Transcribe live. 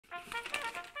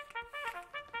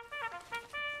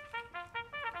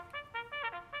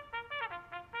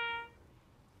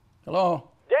Hello?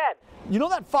 Dad, you know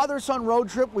that father-son road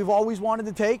trip we've always wanted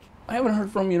to take? I haven't heard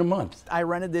from you in a month. I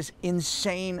rented this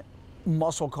insane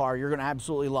muscle car. You're gonna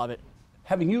absolutely love it.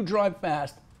 Having you drive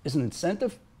fast is an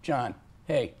incentive? John,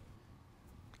 hey,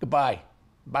 goodbye.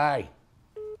 Bye.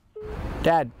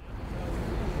 Dad.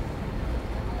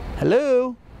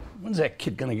 Hello? When's that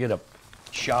kid gonna get a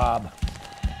job?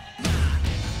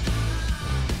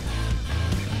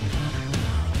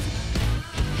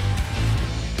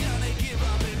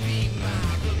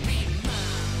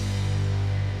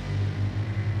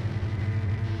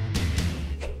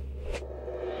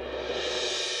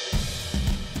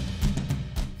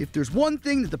 If there's one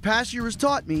thing that the past year has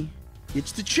taught me,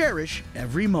 it's to cherish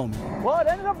every moment. Well, it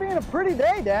ended up being a pretty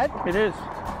day, Dad. It is.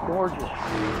 Gorgeous.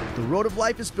 The road of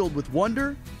life is filled with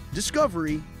wonder,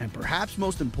 discovery, and perhaps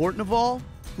most important of all,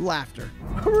 laughter.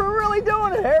 We're really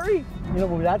doing it, Harry. You know what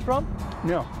movie that's from?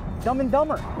 No. Dumb and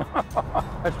Dumber.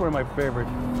 That's one of my favorites.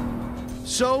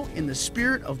 So, in the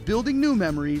spirit of building new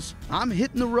memories, I'm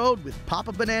hitting the road with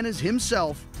Papa Bananas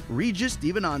himself, Regis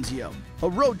Devenanzio. A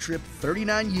road trip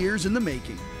 39 years in the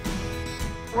making.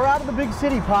 We're out of the big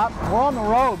city, Pop. We're on the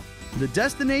road. The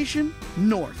destination,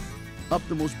 north, up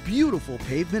the most beautiful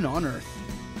pavement on earth,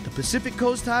 the Pacific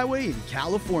Coast Highway in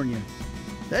California.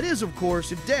 That is, of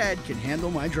course, if Dad can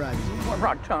handle my driving.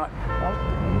 Rock time.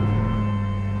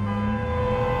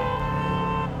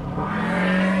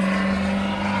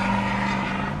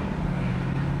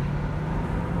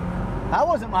 That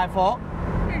wasn't my fault.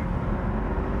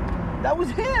 That was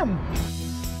him.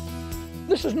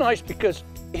 This is nice because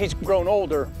he's grown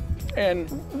older and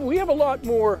we have a lot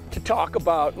more to talk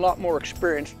about, a lot more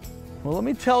experience. Well, let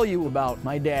me tell you about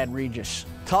my dad, Regis.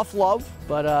 Tough love,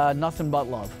 but nothing but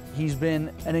love. He's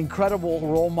been an incredible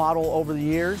role model over the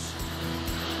years.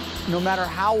 No matter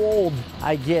how old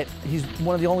I get, he's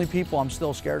one of the only people I'm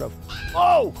still scared of.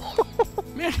 Oh!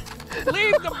 Man,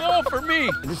 leave the ball for me.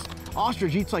 This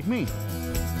ostrich eats like me.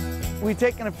 We've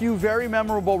taken a few very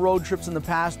memorable road trips in the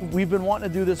past. We've been wanting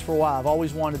to do this for a while. I've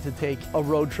always wanted to take a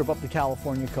road trip up the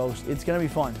California coast. It's gonna be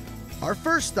fun. Our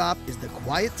first stop is the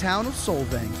quiet town of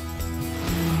Solvang.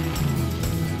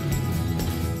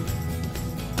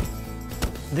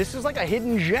 This is like a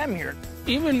hidden gem here.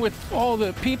 Even with all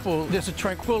the people, there's a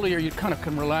tranquility here, you kind of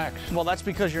can relax. Well, that's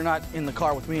because you're not in the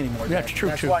car with me anymore. That's true,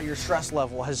 That's too. why your stress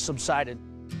level has subsided.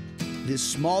 This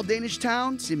small Danish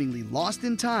town, seemingly lost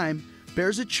in time,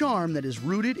 bears a charm that is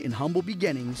rooted in humble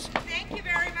beginnings. Thank you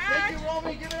very much. Thank you,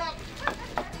 Romy. Give it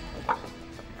up.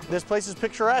 This place is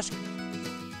picturesque.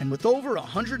 And with over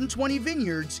 120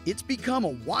 vineyards, it's become a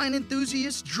wine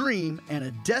enthusiast's dream and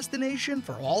a destination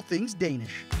for all things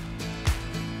Danish.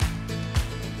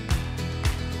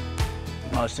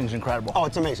 Oh, this thing's incredible. Oh,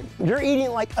 it's amazing. You're eating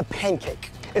like a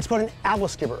pancake. It's called an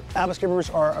appelskibber.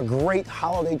 Appelskibbers are a great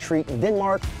holiday treat in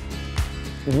Denmark.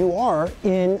 You are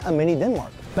in a mini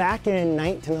Denmark. Back in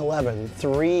 1911,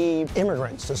 3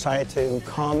 immigrants decided to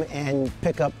come and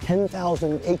pick up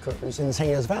 10,000 acres in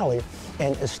St. Valley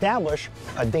and establish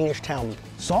a Danish town.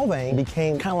 Solvang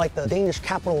became kind of like the Danish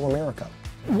capital of America.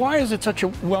 Why is it such a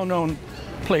well-known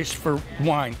place for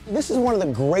wine? This is one of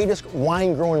the greatest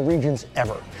wine-growing regions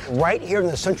ever. Right here in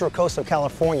the central coast of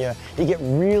California, you get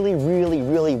really, really,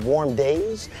 really warm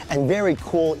days and very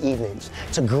cool evenings.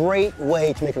 It's a great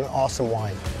way to make an awesome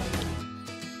wine.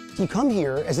 You come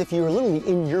here as if you were literally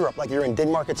in Europe, like you're in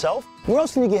Denmark itself. Where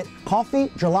else can you get coffee,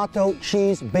 gelato,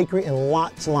 cheese, bakery, and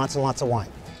lots and lots and lots of wine?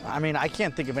 I mean, I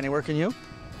can't think of anywhere, can you?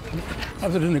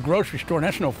 Other than the grocery store, and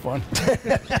that's no fun.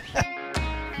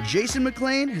 Jason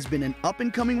McClain has been an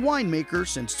up-and-coming winemaker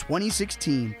since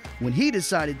 2016, when he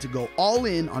decided to go all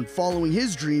in on following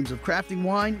his dreams of crafting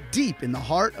wine deep in the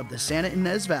heart of the Santa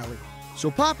Ynez Valley. So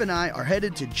Pop and I are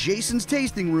headed to Jason's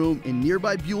tasting room in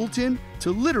nearby Buellton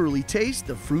to literally taste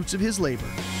the fruits of his labor.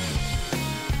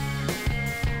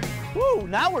 Woo,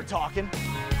 now we're talking.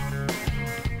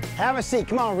 Have a seat.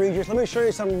 Come on, Regis. Let me show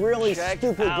you some really Check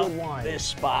stupid out good wine. this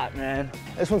spot, man.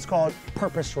 This one's called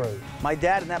Purpose Road. My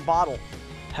dad and that bottle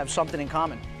have something in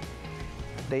common.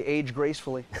 They age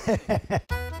gracefully.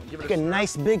 Take a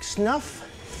nice big snuff.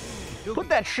 Put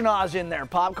that schnoz in there,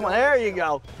 Pop. Come on, there you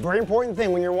go. Very important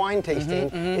thing when you're wine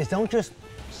tasting is don't just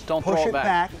Don't push throw it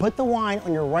back. Put the wine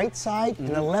on your right side and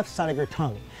the left side of your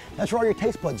tongue. That's where all your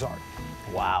taste buds are.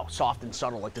 Wow, soft and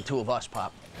subtle like the two of us,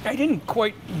 Pop. I didn't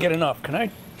quite get enough, can I?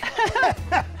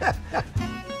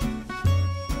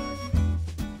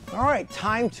 All right,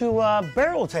 time to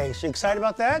barrel taste. You excited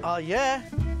about that? Yeah.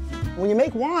 When you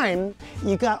make wine,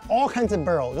 you got all kinds of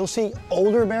barrels. You'll see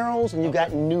older barrels and you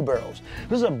got new barrels.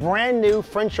 This is a brand new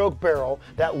French oak barrel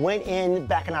that went in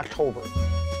back in October.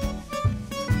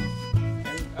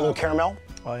 A little caramel.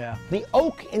 Oh, yeah. The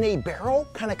oak in a barrel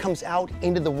kind of comes out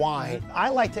into the wine. I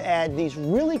like to add these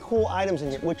really cool items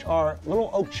in here, which are little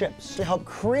oak chips to help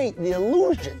create the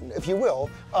illusion, if you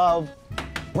will, of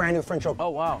brand new French oak. Oh,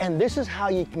 wow. And this is how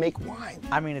you make wine.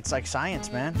 I mean, it's like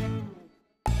science, man.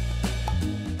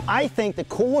 I think the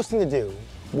coolest thing to do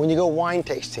when you go wine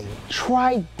tasting,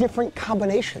 try different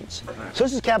combinations. So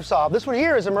this is Cab Sauv. This one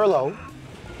here is a Merlot.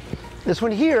 This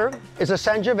one here is a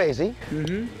Sangiovese.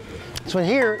 This one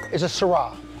here is a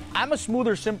Syrah. I'm a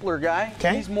smoother, simpler guy.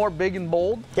 Okay. He's more big and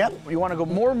bold. Yep. You want to go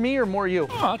more me or more you?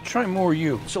 Oh, I'll try more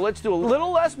you. So let's do a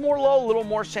little less Merlot, a little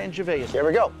more Sangiovese. Here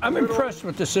we go. I'm impressed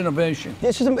with this innovation.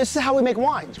 This is how we make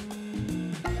wines.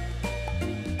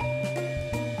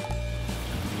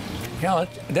 Yeah,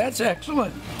 that's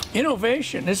excellent.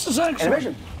 Innovation. This is excellent.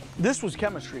 Innovation. This was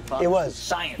chemistry, Father. It was.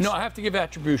 Science. No, I have to give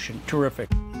attribution. Terrific.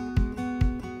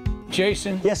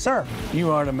 Jason, Yes, sir.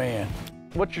 you are the man.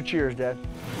 What's your cheers, Dad?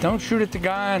 Don't shoot at the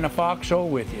guy in the foxhole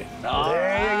with you. There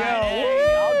you go.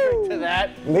 Hey, I'll drink to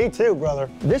that. Me too, brother.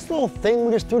 This little thing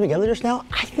we just threw together just now,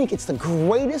 I think it's the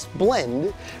greatest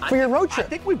blend for your road I trip.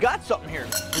 think we've got something here.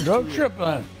 Road trip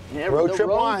blend. Yeah, Road the trip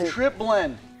wine. trip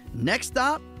blend. Next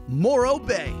stop, Morro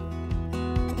Bay.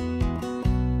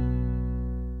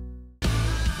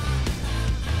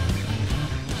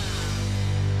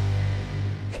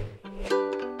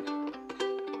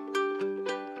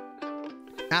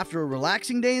 After a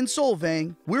relaxing day in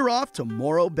Solvang, we're off to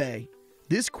Morro Bay.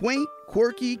 This quaint,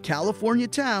 quirky California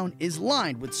town is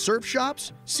lined with surf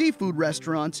shops, seafood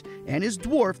restaurants, and is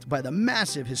dwarfed by the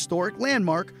massive historic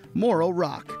landmark Morro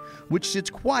Rock, which sits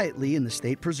quietly in the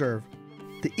state preserve.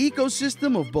 The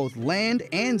ecosystem of both land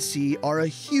and sea are a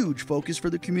huge focus for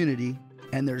the community,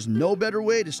 and there's no better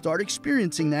way to start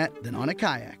experiencing that than on a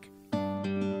kayak.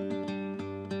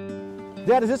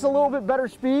 Dad, is this a little bit better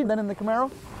speed than in the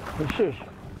Camaro? This is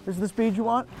This is the speed you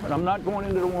want? but I'm not going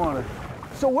into the water.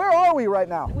 So where are we right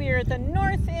now? We are at the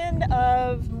north end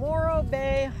of Morro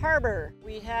Bay Harbor.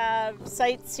 We have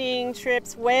sightseeing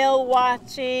trips, whale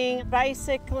watching,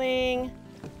 bicycling,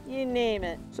 you name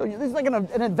it. So this is like an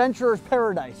adventurer's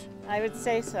paradise. I would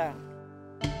say so.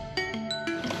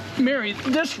 Mary,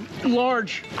 this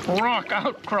large rock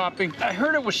outcropping, I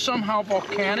heard it was somehow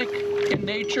volcanic in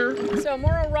nature. So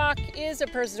Morro Rock is a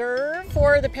preserve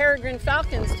for the peregrine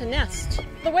falcons to nest.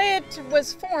 The way it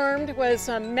was formed was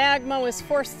magma was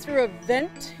forced through a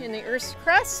vent in the Earth's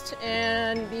crust,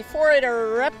 and before it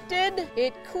erupted,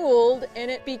 it cooled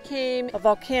and it became a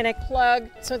volcanic plug.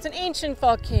 So it's an ancient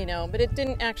volcano, but it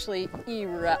didn't actually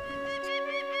erupt.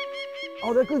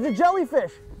 Oh, there goes the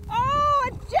jellyfish. Oh,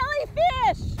 a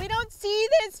jellyfish! We don't see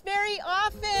this very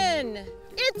often.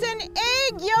 It's an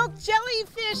egg yolk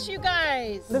jellyfish, you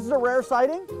guys. This is a rare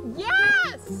sighting?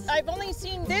 Yes! I've only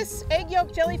seen this egg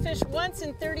yolk jellyfish once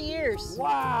in 30 years.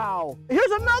 Wow.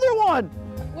 Here's another one.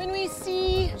 When we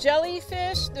see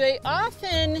jellyfish, they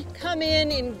often come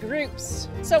in groups.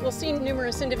 So we'll see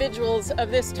numerous individuals of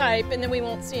this type, and then we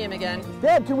won't see them again.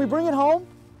 Dad, can we bring it home?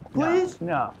 Please?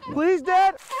 No. Please,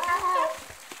 Dad?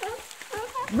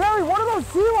 Mary, what are those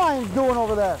sea lions doing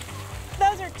over there?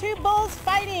 Those are two bulls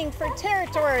fighting for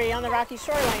territory on the rocky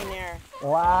shoreline there.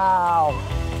 Wow.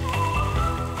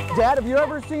 Dad, have you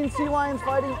ever seen sea lions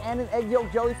fighting and an egg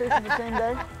yolk jellyfish in the same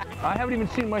day? I haven't even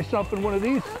seen myself in one of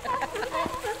these.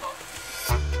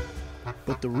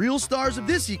 But the real stars of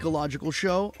this ecological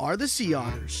show are the sea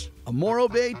otters, a Morro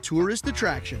Bay tourist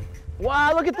attraction.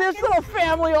 Wow, look at this little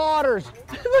family otters.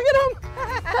 Look at them.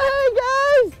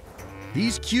 Hey, guys.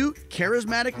 These cute,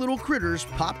 charismatic little critters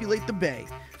populate the bay,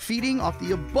 feeding off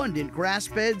the abundant grass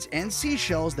beds and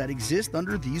seashells that exist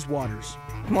under these waters.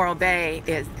 Morro Bay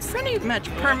is pretty much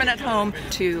permanent home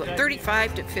to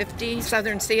 35 to 50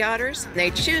 southern sea otters.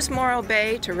 They choose Morro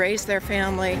Bay to raise their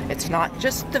family. It's not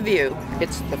just the view,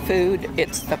 it's the food,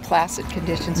 it's the placid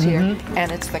conditions here,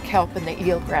 and it's the kelp and the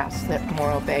eelgrass that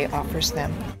Morro Bay offers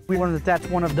them. We learned that that's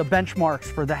one of the benchmarks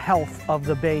for the health of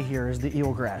the bay here is the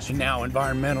eelgrass. And now,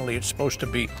 environmentally, it's supposed to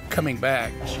be coming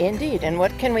back. Indeed, and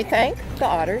what can we thank? The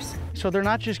otters. So they're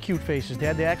not just cute faces,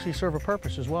 Dad, they actually serve a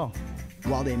purpose as well.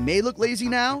 While they may look lazy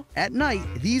now, at night,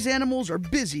 these animals are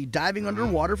busy diving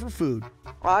underwater for food.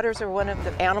 Otters are one of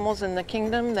the animals in the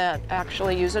kingdom that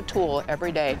actually use a tool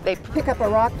every day. They pick up a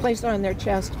rock, place it on their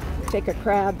chest, take a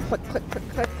crab, click, click, click,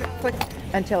 click, click, click,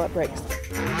 until it breaks.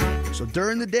 So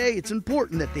during the day, it's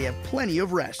important that they have plenty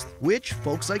of rest, which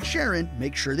folks like Sharon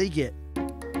make sure they get.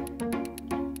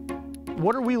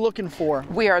 What are we looking for?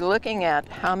 We are looking at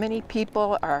how many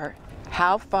people are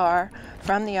how far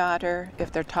from the otter,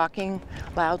 if they're talking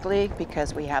loudly,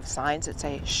 because we have signs that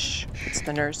say, shh, it's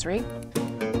the nursery.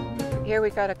 Here we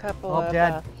got a couple of...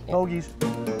 Dad, bogeys.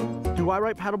 Do I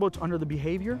write paddle boats under the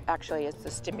behavior? Actually, it's the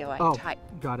stimuli type.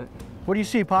 Got it. What do you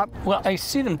see, Pop? Well, I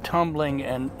see them tumbling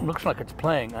and looks like it's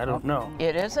playing. I don't know.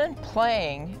 It isn't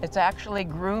playing, it's actually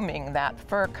grooming that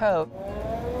fur coat.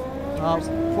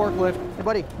 Forklift. Hey,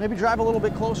 buddy, maybe drive a little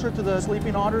bit closer to the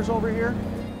sleeping otters over here.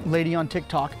 Lady on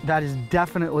TikTok, that is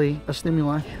definitely a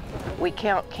stimuli. We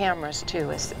count cameras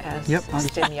too as Yep.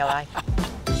 stimuli.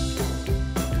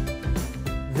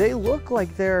 They look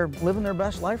like they're living their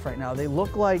best life right now. They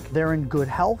look like they're in good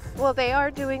health. Well, they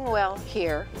are doing well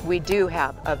here. We do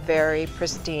have a very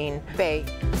pristine bay.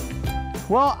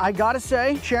 Well, I gotta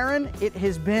say, Sharon, it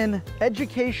has been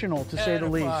educational to say the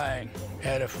least.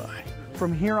 Edifying.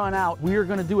 From here on out, we are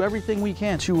gonna do everything we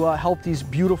can to help these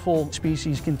beautiful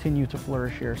species continue to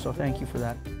flourish here, so thank you for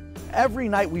that. Every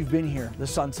night we've been here, the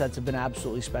sunsets have been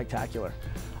absolutely spectacular.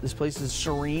 This place is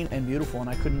serene and beautiful, and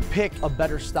I couldn't pick a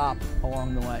better stop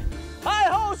along the way.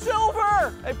 Hi-ho,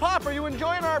 Silver! Hey, Pop, are you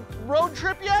enjoying our road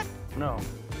trip yet? No.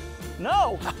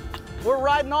 No! We're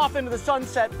riding off into the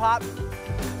sunset, Pop.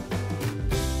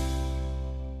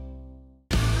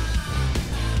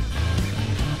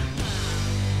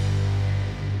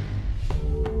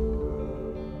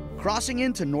 Crossing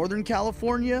into Northern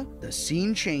California, the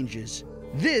scene changes.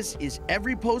 This is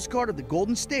every postcard of the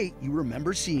Golden State you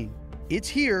remember seeing. It's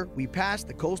here we pass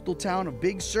the coastal town of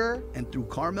Big Sur and through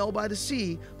Carmel by the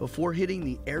Sea before hitting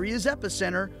the area's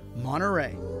epicenter,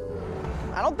 Monterey.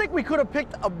 I don't think we could have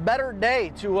picked a better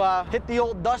day to hit the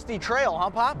old dusty trail, huh,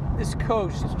 Pop? This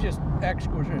coast is just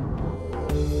exquisite.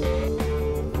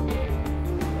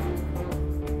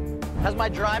 Has my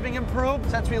driving improved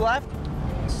since we left?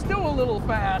 Still a little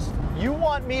fast. You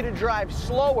want me to drive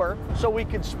slower so we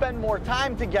could spend more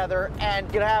time together and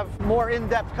could have more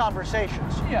in-depth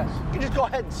conversations? Yes. You can just go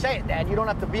ahead and say it, Dad. You don't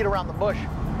have to beat around the bush.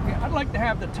 Yeah, I'd like to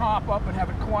have the top up and have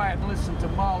it quiet and listen to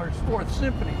Mahler's Fourth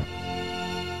Symphony.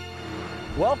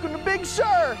 Welcome to Big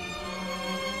Sur.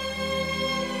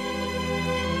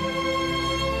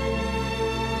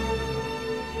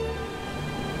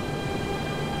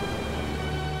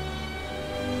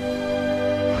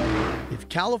 If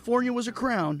California was a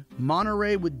crown,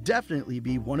 Monterey would definitely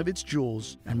be one of its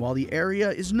jewels. And while the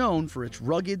area is known for its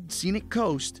rugged, scenic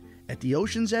coast, at the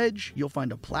ocean's edge, you'll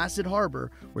find a placid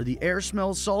harbor where the air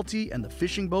smells salty and the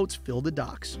fishing boats fill the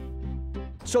docks.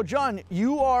 So, John,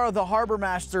 you are the harbor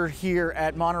master here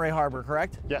at Monterey Harbor,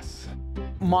 correct? Yes.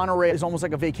 Monterey is almost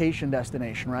like a vacation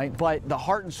destination, right? But the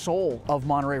heart and soul of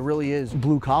Monterey really is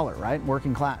blue collar, right?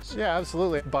 Working class. Yeah,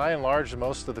 absolutely. By and large,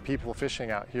 most of the people fishing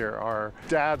out here are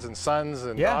dads and sons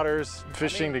and daughters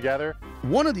fishing together.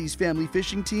 One of these family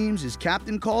fishing teams is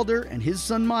Captain Calder and his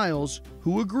son Miles,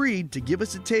 who agreed to give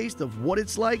us a taste of what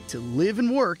it's like to live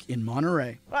and work in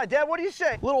Monterey. All right, Dad, what do you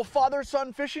say? Little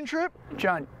father-son fishing trip?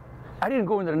 John, I didn't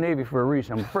go into the Navy for a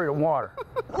reason. I'm afraid of water.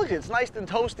 Look, it's nice and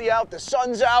toasty out. The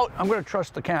sun's out. I'm going to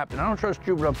trust the captain. I don't trust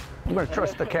you, but I'm going to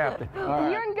trust the captain.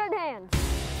 You're in good hands.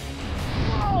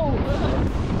 Oh!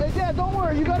 Hey, Dad, don't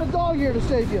worry. You got a dog here to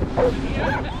save you.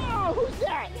 Oh, who's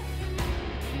that?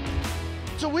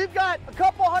 So we've got a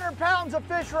couple 100 pounds of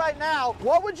fish right now.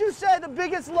 What would you say the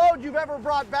biggest load you've ever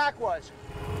brought back was?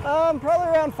 Probably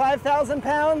around 5,000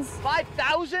 pounds.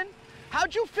 5,000?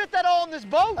 How'd you fit that all in this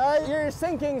boat? You're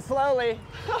sinking slowly.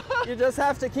 You just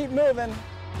have to keep moving.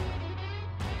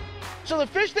 So the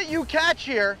fish that you catch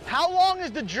here, how long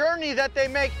is the journey that they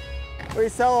make? We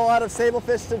sell a lot of sable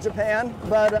fish to Japan,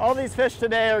 but all these fish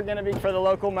today are going to be for the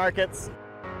local markets.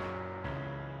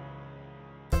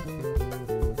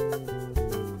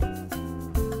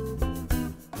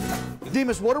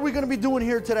 Demas, what are we going to be doing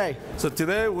here today? So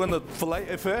today we're going to fillet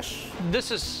a fish. This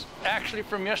is actually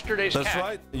from yesterday's That's catch.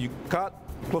 right. You cut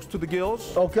close to the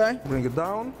gills. Okay. Bring it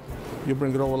down. You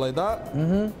bring it over like that.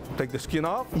 Mm-hmm. Take the skin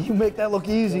off. You make that look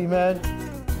easy, man.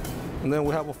 And then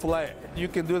we have a fillet. You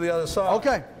can do the other side.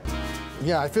 Okay.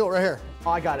 Yeah, I feel it right here.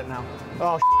 Oh, I got it now.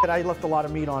 Oh, shit, I left a lot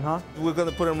of meat on, huh? We're going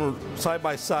to put them side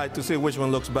by side to see which one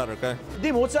looks better, okay?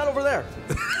 Dima, what's that over there?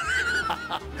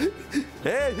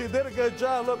 Hey, you did a good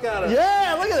job. Look at it.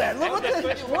 Yeah, look at that.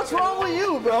 Look what's wrong with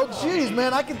you, bro? Jeez,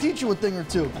 man, I can teach you a thing or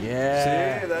two.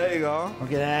 Yeah. See, there you go.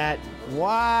 Look at that.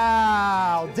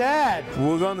 Wow, Dad.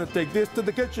 We're going to take this to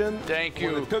the kitchen. Thank We're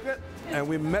you. gonna cook it, and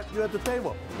we met you at the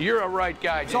table. You're a right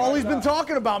guy. That's all he's been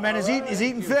talking about, man, is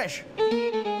eating fish.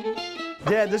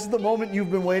 Dad, this is the moment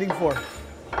you've been waiting for.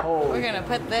 We're gonna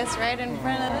put this right in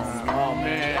front of this. Oh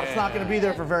man, it's not gonna be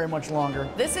there for very much longer.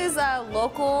 This is a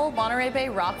local Monterey Bay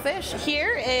rockfish.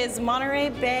 Here is Monterey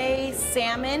Bay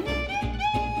salmon.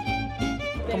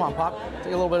 Come on, Pop, take a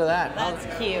little bit of that. That's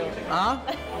cute. Huh?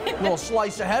 A little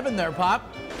slice of heaven there,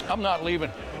 Pop. I'm not leaving.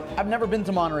 I've never been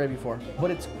to Monterey before,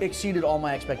 but it's exceeded all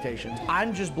my expectations.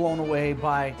 I'm just blown away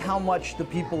by how much the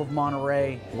people of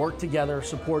Monterey work together,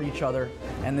 support each other,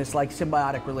 and this like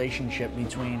symbiotic relationship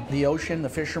between the ocean, the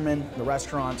fishermen, the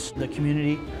restaurants, the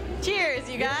community. Cheers,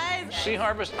 you guys. Sea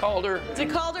Harvest Calder. To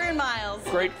Calder and Miles.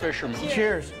 Great fishermen.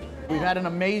 Cheers. We've had an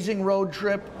amazing road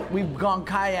trip. We've gone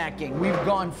kayaking. We've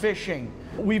gone fishing.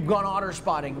 We've gone otter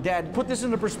spotting. Dad, put this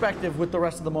into perspective with the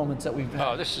rest of the moments that we've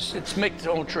had. Oh, it's makes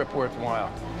the whole trip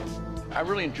worthwhile. I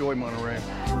really enjoy Monterey.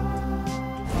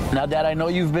 Now, Dad, I know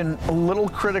you've been a little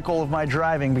critical of my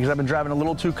driving because I've been driving a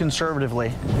little too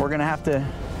conservatively. We're gonna have to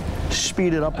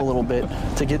speed it up a little bit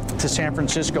to get to San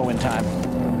Francisco in time.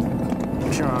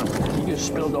 John, you just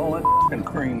spilled all that f***ing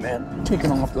cream, man.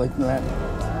 Taking off like that.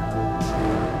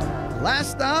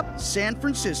 Last stop, San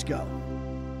Francisco.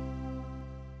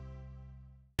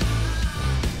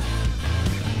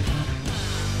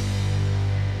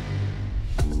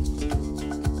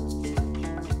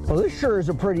 Well, this sure is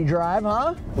a pretty drive,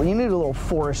 huh? Well, you need a little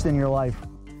forest in your life.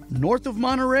 North of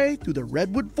Monterey, through the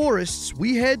redwood forests,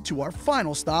 we head to our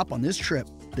final stop on this trip,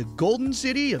 the Golden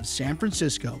City of San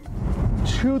Francisco.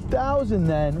 2000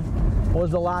 then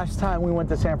was the last time we went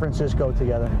to San Francisco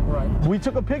together. Right. We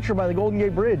took a picture by the Golden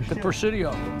Gate Bridge. The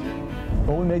Presidio.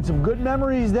 Well, we made some good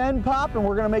memories then, Pop, and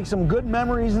we're gonna make some good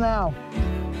memories now.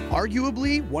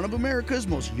 Arguably one of America's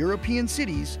most European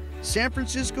cities, San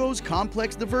Francisco's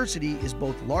complex diversity is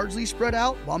both largely spread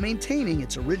out while maintaining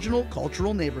its original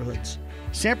cultural neighborhoods.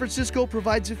 San Francisco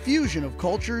provides a fusion of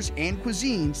cultures and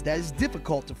cuisines that is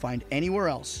difficult to find anywhere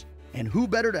else. And who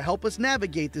better to help us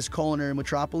navigate this culinary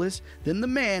metropolis than the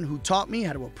man who taught me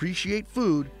how to appreciate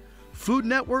food, Food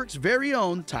Network's very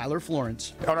own Tyler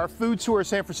Florence. On our food tour of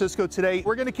San Francisco today,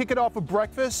 we're going to kick it off with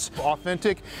breakfast,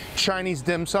 authentic Chinese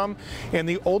dim sum, in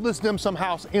the oldest dim sum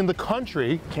house in the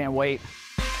country. Can't wait.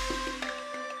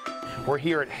 We're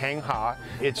here at Hang Ha.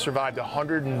 It survived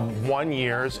 101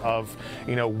 years of,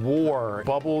 war,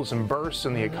 bubbles and bursts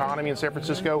in the economy in San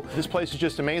Francisco. This place is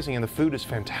just amazing and the food is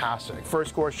fantastic.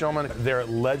 First course, gentlemen, their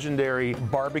legendary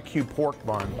barbecue pork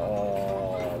bun.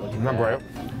 Remember, right?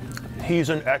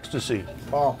 He's in ecstasy.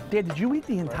 Oh, Dad, did you eat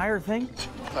the entire thing?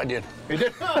 I did. You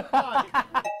did?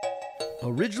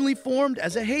 Originally formed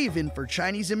as a haven for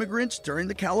Chinese immigrants during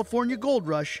the California Gold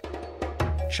Rush,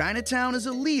 Chinatown is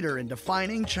a leader in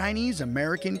defining Chinese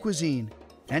American cuisine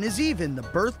and is even the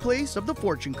birthplace of the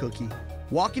fortune cookie.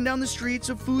 Walking down the streets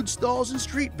of food stalls and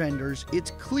street vendors,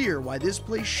 it's clear why this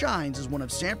place shines as one of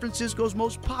San Francisco's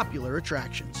most popular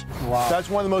attractions. Wow. That's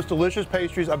one of the most delicious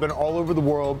pastries. I've been all over the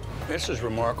world. This is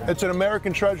remarkable. It's an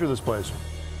American treasure, this place.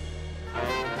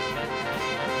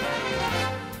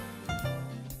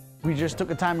 We just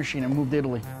took a time machine and moved to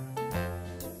Italy.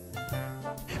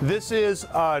 This is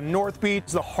North Beach,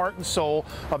 the heart and soul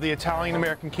of the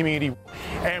Italian-American community.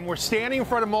 And we're standing in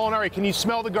front of Molinari. Can you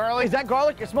smell the garlic? Is that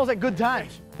garlic? It smells like good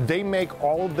times. They make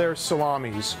all of their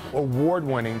salamis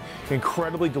award-winning,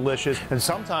 incredibly delicious. And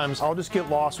sometimes I'll just get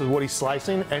lost with what he's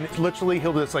slicing, and literally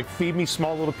he'll just feed me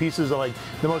small little pieces of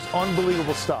the most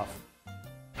unbelievable stuff.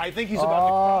 I think he's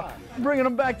about to cry. Bringing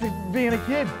him back to being a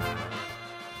kid.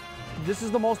 This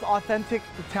is the most authentic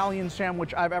Italian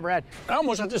sandwich I've ever had. I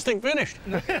almost had this thing finished.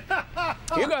 You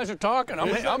guys are talking. I'm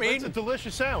eating. It's a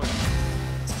delicious sandwich.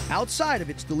 Outside of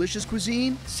its delicious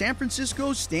cuisine, San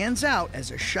Francisco stands out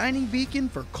as a shining beacon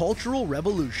for cultural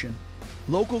revolution.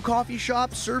 Local coffee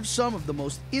shops serve some of the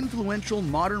most influential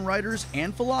modern writers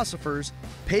and philosophers,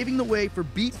 paving the way for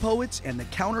beat poets and the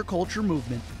counterculture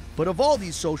movement. But of all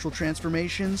these social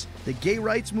transformations, the gay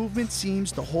rights movement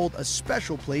seems to hold a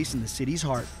special place in the city's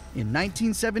heart. In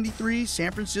 1973,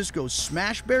 San Francisco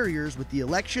smashed barriers with the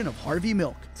election of Harvey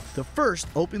Milk, the first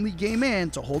openly gay man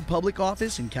to hold public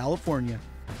office in California.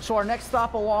 So our next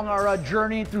stop along our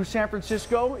journey through San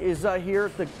Francisco is here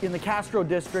in the Castro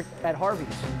district at Harvey's.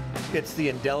 It's the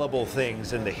indelible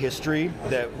things in the history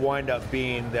that wind up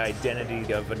being the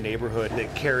identity of a neighborhood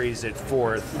that carries it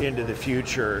forth into the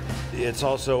future. It's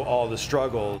also all the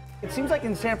struggle. It seems like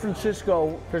in San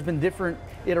Francisco, there's been different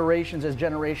iterations as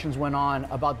generations went on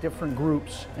about different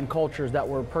groups and cultures that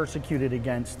were persecuted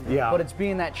against. Yeah. But it's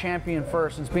being that champion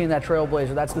first, it's being that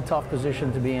trailblazer, that's the tough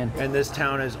position to be in. And this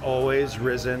town has always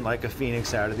risen like a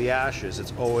phoenix out of the ashes.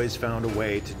 It's always found a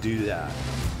way to do that.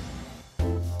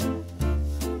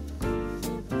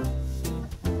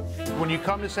 When you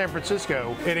come to San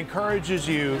Francisco, it encourages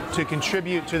you to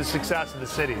contribute to the success of the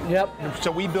city. Yep.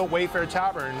 So we built Wayfair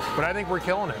Tavern, but I think we're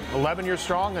killing it. 11 years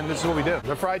strong, and this is what we do.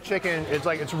 The fried chicken,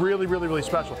 it's really, really, really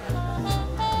special.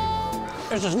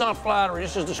 This is not flattery,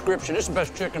 this is description. This is the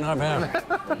best chicken I've had.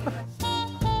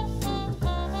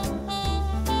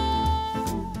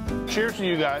 cheers to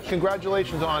you guys.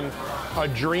 Congratulations on a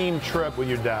dream trip with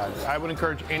your dad. I would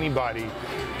encourage anybody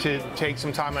to take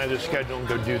some time out of their schedule and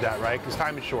go do that, right? Because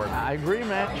time is short. I agree,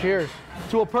 man. Cheers.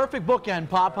 To a perfect bookend,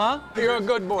 Pop, huh? You're a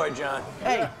good boy, John.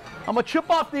 Hey, I'm gonna chip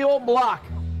off the old block.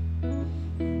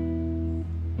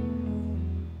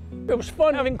 It was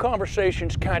fun having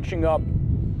conversations, catching up,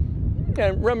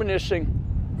 and reminiscing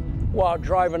while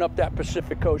driving up that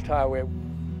Pacific Coast Highway.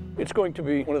 It's going to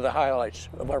be one of the highlights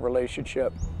of our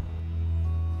relationship.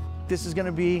 This is going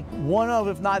to be one of,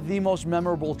 if not the most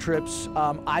memorable trips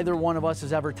either one of us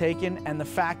has ever taken, and the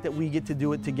fact that we get to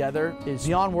do it together is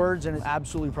beyond words and it's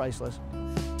absolutely priceless.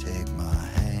 Take my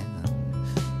hand,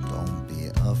 don't be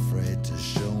afraid to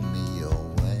show me your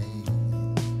way.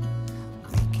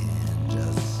 We can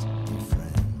just be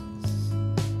friends.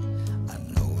 I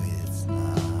know it's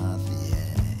not the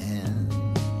end.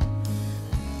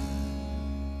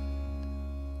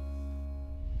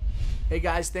 Hey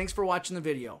guys, thanks for watching the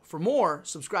video. For more,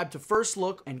 subscribe to First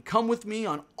Look and come with me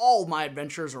on all my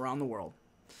adventures around the world.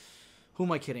 Who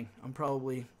am I kidding? I'm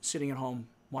probably sitting at home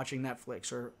watching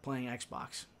Netflix or playing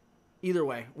Xbox. Either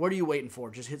way, what are you waiting for?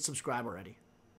 Just hit subscribe already.